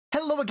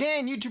Hello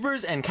again,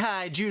 YouTubers and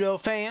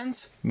Kaijudo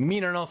fans.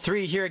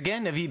 Mino03 here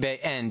again of eBay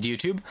and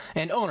YouTube,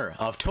 and owner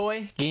of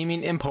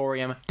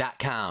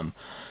ToyGamingEmporium.com.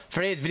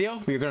 For today's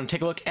video, we are going to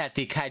take a look at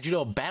the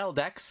Kaijudo battle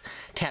decks,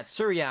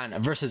 Tatsurion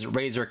versus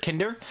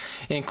Razorkinder.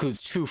 It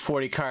includes two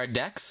 40-card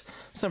decks,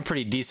 some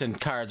pretty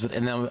decent cards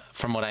within them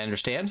from what I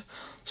understand.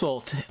 So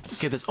we'll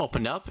get this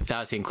opened up. It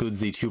obviously includes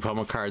the two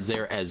promo cards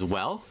there as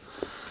well.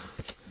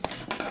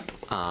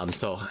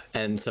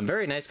 And some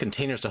very nice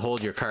containers to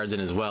hold your cards in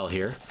as well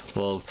here.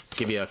 We'll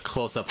give you a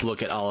close-up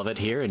look at all of it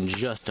here in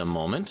just a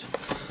moment.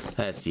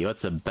 Let's see,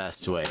 what's the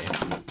best way?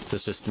 Does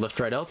this just lift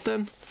right out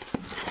then?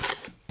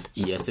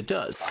 Yes, it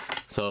does.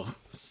 So,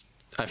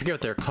 I forget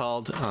what they're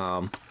called.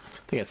 I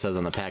think it says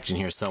on the packaging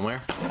here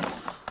somewhere.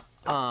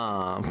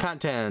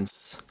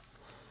 Contents.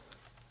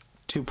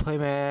 2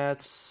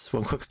 playmats,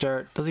 1 quick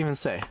start. Doesn't even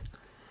say.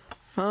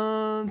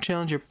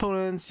 Challenge your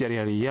opponents, yada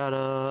yada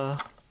yada.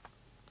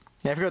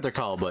 Yeah, I forget what they're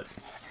called, but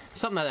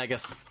something that I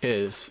guess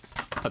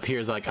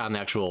appears like on the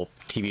actual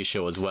TV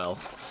show as well.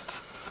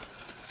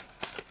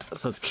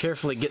 So let's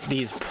carefully get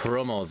these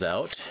promos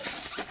out.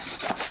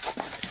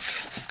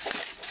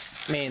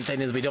 Main thing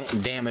is we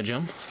don't damage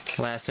them.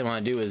 Last thing I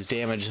want to do is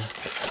damage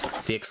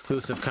the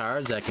exclusive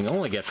cards that I can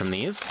only get from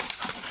these.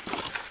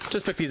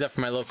 Just picked these up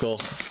from my local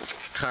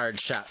card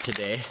shop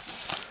today.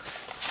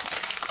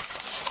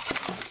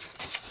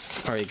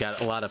 Already got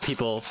a lot of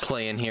people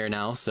playing here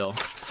now, so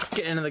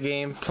getting into the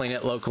game, playing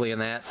it locally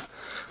and that.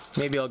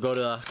 Maybe I'll go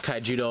to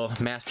Kaijudo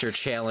Master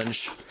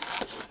Challenge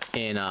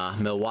in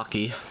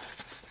Milwaukee.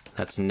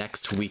 That's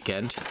next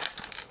weekend.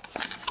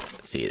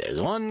 Let's see,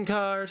 there's one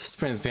card.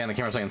 Spin behind the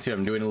camera so I can see what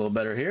I'm doing a little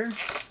better here.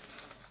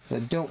 I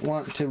don't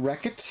want to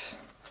wreck it.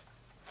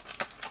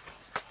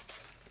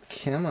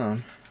 Come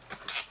on.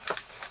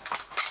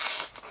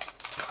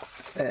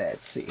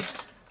 Let's see.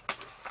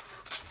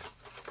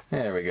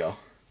 There we go.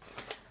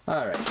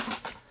 Alright.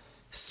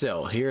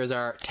 So, here's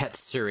our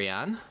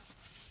Tatsurion,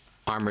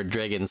 Armored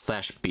Dragon /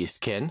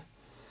 Beastkin.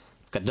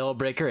 It's got Double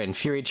Breaker and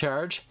Fury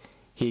Charge.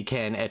 He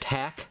can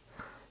attack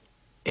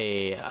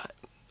a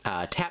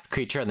tapped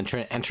creature on the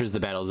turn it enters the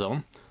battle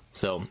zone.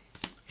 So,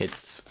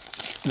 it's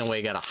in a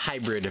way got a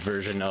hybrid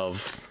version of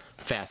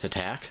Fast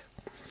Attack.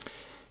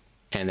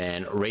 And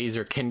then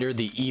Razorkinder,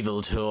 the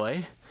Evil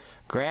Toy.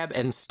 Grab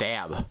and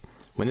Stab.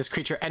 When this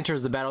creature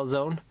enters the battle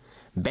zone,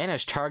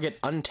 banish target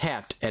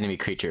untapped enemy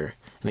creature.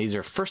 And these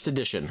are first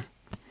edition.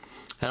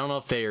 I don't know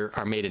if they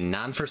are made in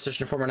non-first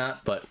edition form or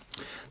not, but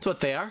that's what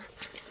they are.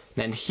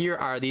 Then here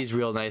are these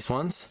real nice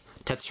ones.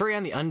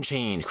 Tatsurion the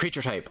Unchained,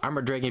 creature type,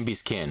 Armored Dragon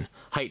Beastkin.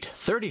 Height,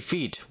 30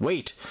 feet.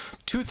 Weight,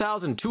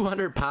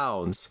 2,200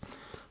 pounds.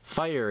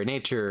 Fire,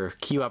 nature,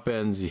 key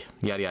weapons,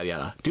 yada yada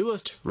yada.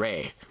 Duelist,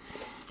 Ray.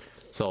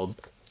 So,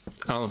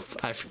 I don't know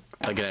if I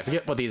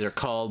forget what these are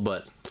called,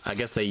 but I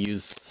guess they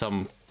use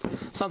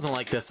something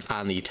like this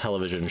on the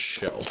television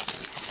show.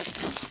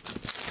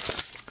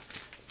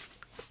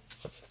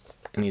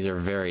 And these are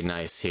very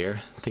nice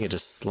here. I think it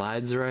just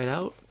slides right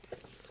out.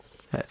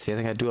 Let's see, I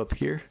think I do up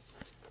here.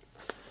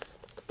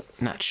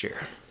 Not sure.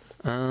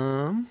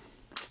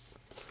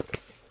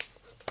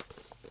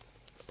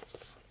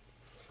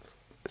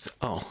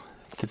 Oh,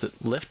 does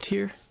it lift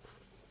here?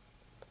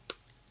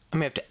 I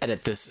may have to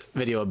edit this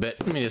video a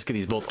bit. Let me just get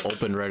these both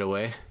opened right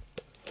away.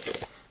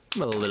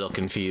 I'm a little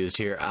confused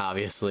here,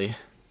 obviously.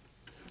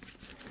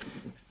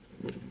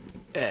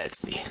 Let's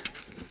see.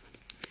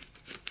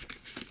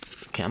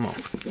 Come on. I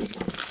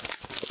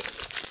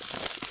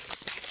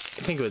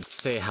think it would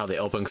say how they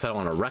open because I don't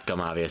want to wreck them,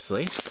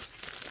 obviously.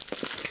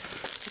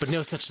 But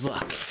no such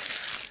luck.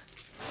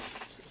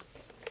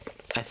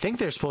 I think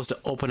they're supposed to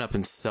open up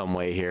in some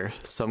way here.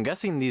 So I'm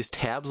guessing these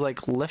tabs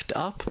like lift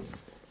up.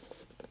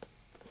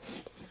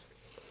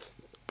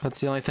 That's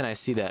the only thing I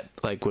see that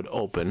like would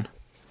open.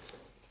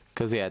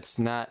 Because yeah, it's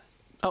not...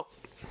 Oh,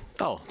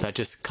 that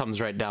just comes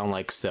right down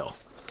like so.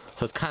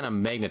 So it's kind of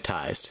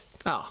magnetized.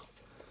 Oh.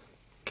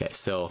 Okay,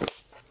 so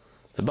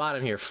the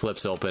bottom here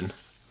flips open.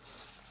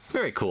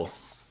 Very cool.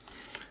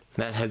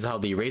 That is how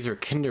the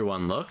Razorkinder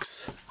one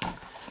looks.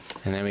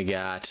 And then we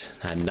got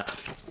a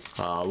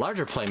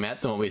larger playmat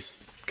than what we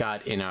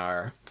got in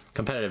our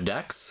competitive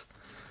decks.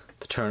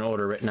 The turn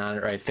order written on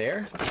it right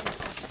there.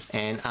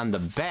 And on the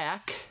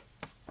back,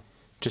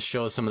 just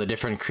shows some of the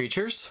different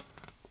creatures.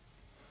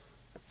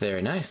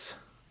 Very nice.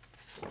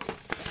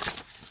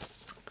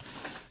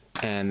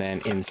 And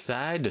then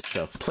inside, just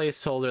a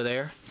placeholder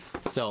there.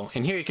 So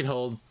in here you can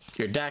hold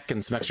your deck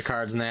and some extra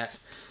cards and that.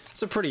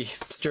 It's a pretty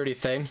sturdy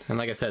thing, and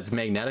like I said, it's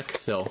magnetic,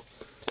 so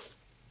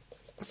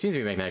it seems to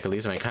be magnetic at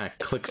least, and it kind of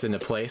clicks into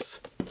place.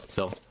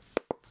 So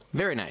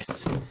very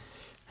nice. And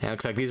it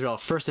looks like these are all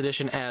first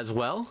edition as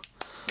well.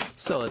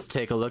 So let's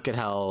take a look at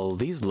how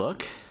these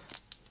look.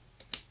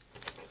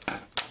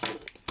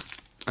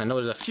 I know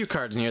there's a few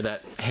cards in here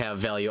that have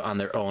value on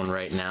their own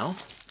right now,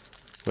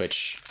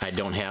 which I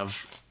don't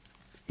have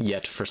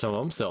yet for some of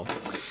them. So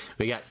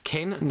we got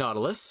Kane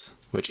Nautilus,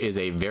 which is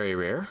a very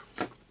rare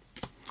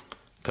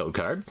code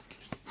card.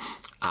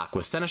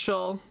 Aqua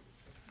Seneschal,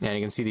 and you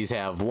can see these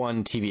have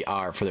 1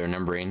 TBR for their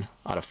numbering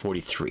out of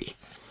 43.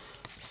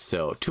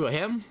 So 2 of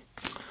him.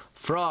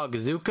 Frog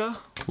Zuka,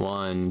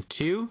 1,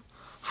 2.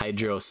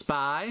 Hydro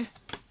Spy,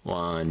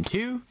 1,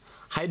 2.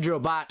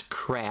 Hydrobot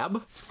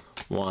Crab,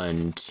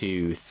 1,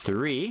 2,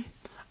 3.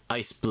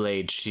 Ice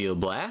Blade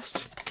Shield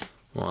Blast,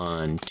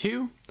 1,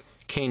 2.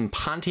 Cane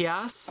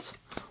Pontias,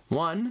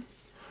 1.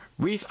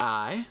 Reef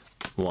Eye,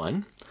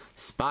 1.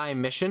 Spy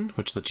Mission,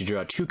 which lets you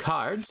draw 2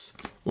 cards,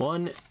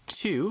 1,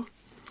 2.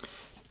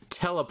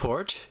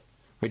 Teleport,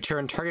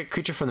 return target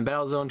creature from the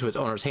battle zone to its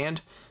owner's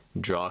hand,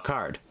 draw a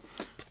card.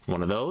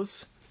 1 of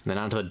those. And then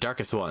on to the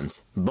darkest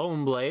ones.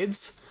 Bone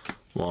Blades,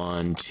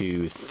 1,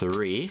 2,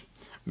 3.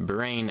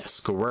 Brain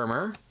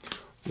Squirmer,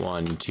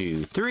 1,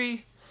 2,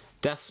 3.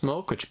 Death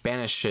Smoke, which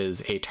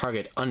banishes a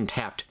target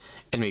untapped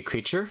enemy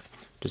creature,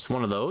 just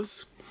 1 of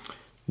those.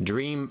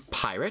 Dream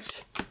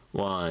Pirate,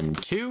 1,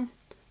 2.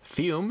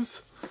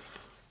 Fumes,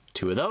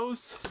 2 of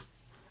those.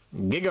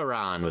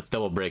 Gigaron with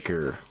Double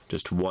Breaker,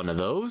 just 1 of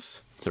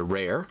those. It's a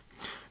rare.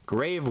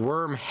 Grave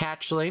Worm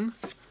Hatchling,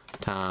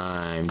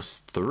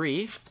 times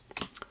 3.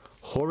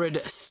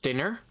 Horrid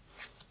Stinner,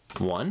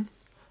 1.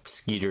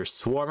 Skeeter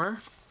Swarmer,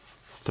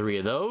 3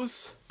 of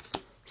those.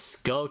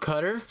 Skull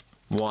Cutter,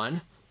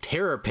 1.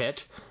 Terror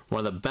Pit,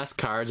 one of the best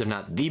cards, if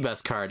not the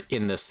best card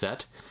in this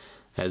set,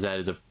 as that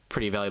is a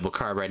pretty valuable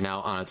card right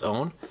now on its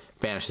own.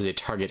 Banishes a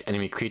target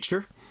enemy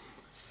creature.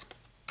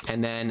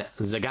 And then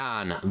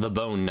Zagan, the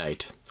Bone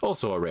Knight,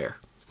 also a rare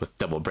with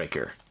Double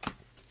Breaker.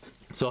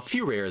 So a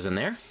few rares in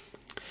there.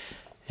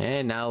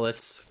 And now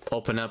let's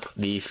open up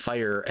the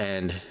Fire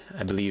and,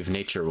 I believe,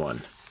 Nature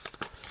one.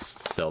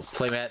 So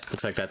playmat,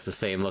 looks like that's the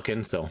same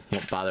looking, so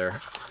won't bother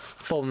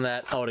folding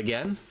that out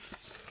again.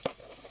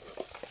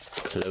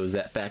 Close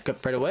that back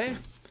up right away.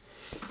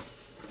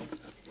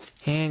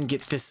 And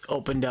get this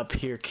opened up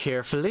here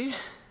carefully.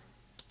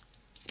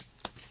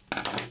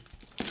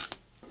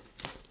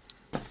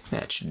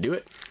 That should do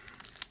it.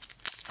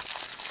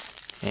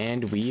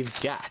 And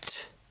we've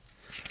got,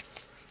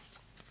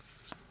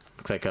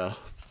 looks like a,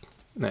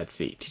 let's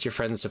see, teach your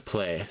friends to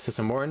play. Is this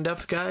a more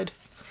in-depth guide?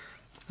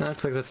 That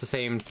looks like that's the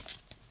same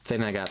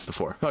thing I got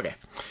before. Okay.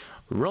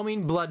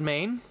 Roaming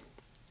Bloodmane,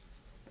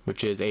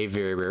 which is a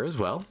very rare as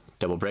well.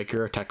 Double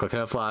Breaker, Tactical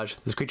Camouflage.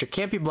 This creature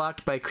can't be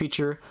blocked by a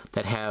creature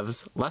that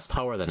has less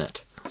power than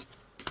it.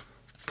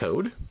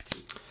 Code.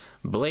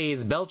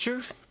 Blaze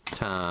Belcher,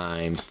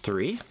 times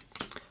 3.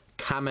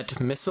 Comet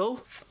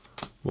Missile,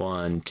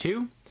 1,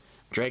 2.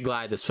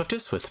 Dragglide the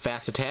Swiftest with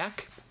Fast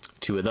Attack,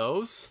 2 of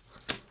those.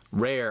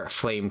 Rare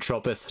Flame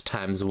Tropus,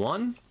 times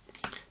 1.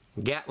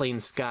 Gatling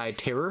Sky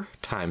Terror,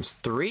 times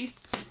 3.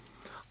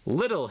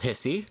 Little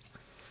Hissy,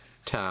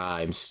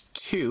 times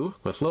 2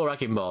 with low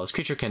Wrecking Ball. This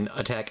creature can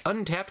attack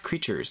untapped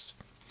creatures.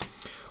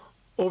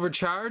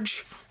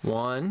 Overcharge,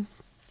 1,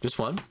 just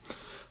 1.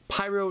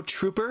 Pyro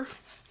Trooper,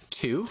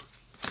 2.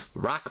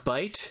 Rock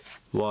Bite,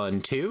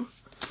 1, 2.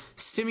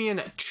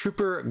 Simian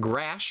Trooper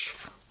Grash,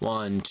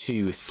 1,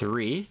 2,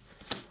 3.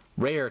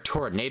 Rare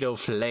Tornado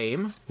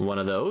Flame, 1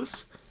 of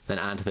those. Then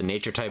on to the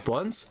nature type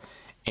ones.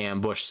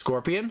 Ambush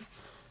Scorpion,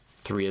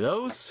 3 of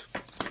those.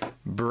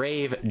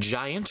 Brave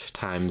Giant,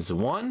 times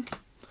 1.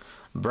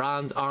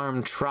 Bronze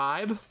Arm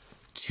Tribe,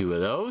 2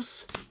 of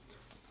those.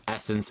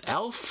 Essence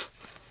Elf,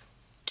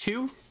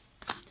 2.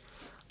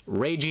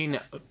 Raging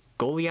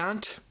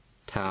Goliant,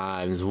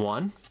 times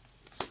 1.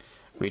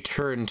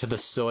 Return to the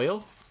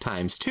Soil,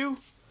 times 2.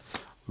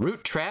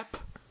 Root Trap,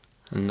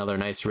 another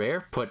nice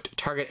rare. Put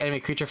target enemy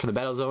creature from the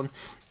battle zone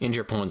into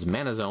your opponent's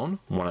mana zone,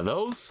 1 of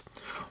those.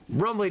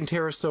 Rumbling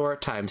Pterosaur,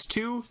 times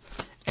 2.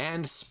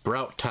 And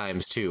Sprout,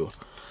 times 2.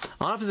 I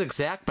don't know if it's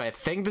exact, but I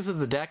think this is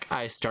the deck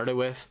I started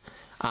with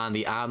on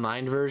the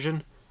online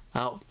version.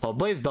 Well,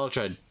 Blaze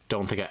Belcher I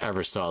don't think I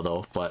ever saw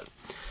though, but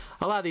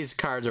a lot of these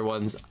cards are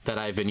ones that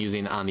I've been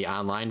using on the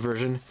online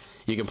version.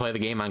 You can play the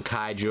game on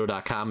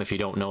Kaijudo.com if you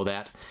don't know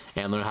that,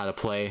 and learn how to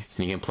play,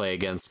 and you can play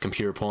against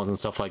computer opponents and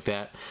stuff like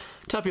that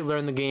to help you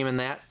learn the game in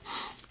that.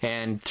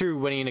 And through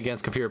winning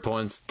against computer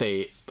opponents,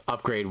 they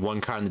upgrade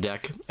 1 card in the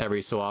deck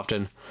every so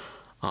often.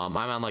 I'm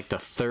on like the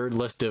 3rd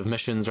list of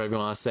missions, whatever you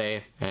want to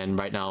say, and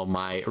right now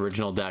my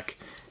original deck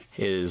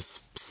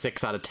is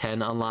 6 out of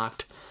 10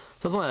 unlocked.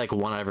 So it's only like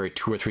 1 out of every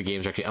 2 or 3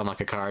 games you actually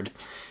unlock a card.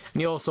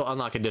 And you also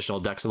unlock additional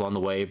decks along the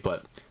way,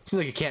 but it seems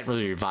like you can't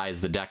really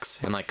revise the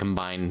decks and like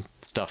combine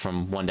stuff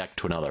from one deck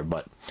to another.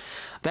 But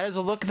that is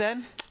a look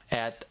then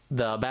at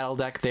the battle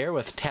deck there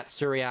with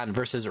Tatsurion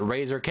versus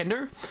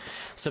Razorkinder.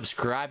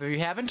 Subscribe if you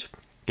haven't.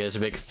 Give us a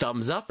big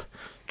thumbs up.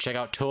 Check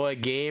out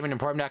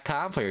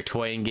toygamingemporium.com for your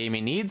toy and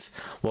gaming needs.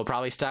 We'll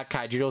probably stock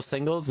Kaijudo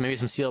singles, maybe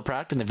some sealed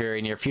product in the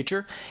very near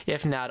future.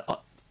 If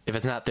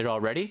it's not there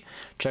already,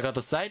 check out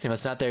the site. If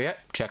it's not there yet,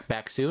 check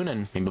back soon,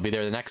 and maybe we'll be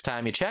there the next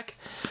time you check.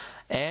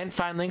 And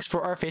find links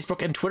for our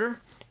Facebook and Twitter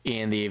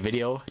in the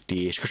video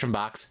description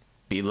box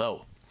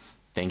below.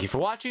 Thank you for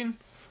watching,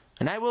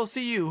 and I will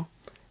see you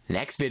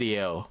next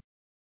video.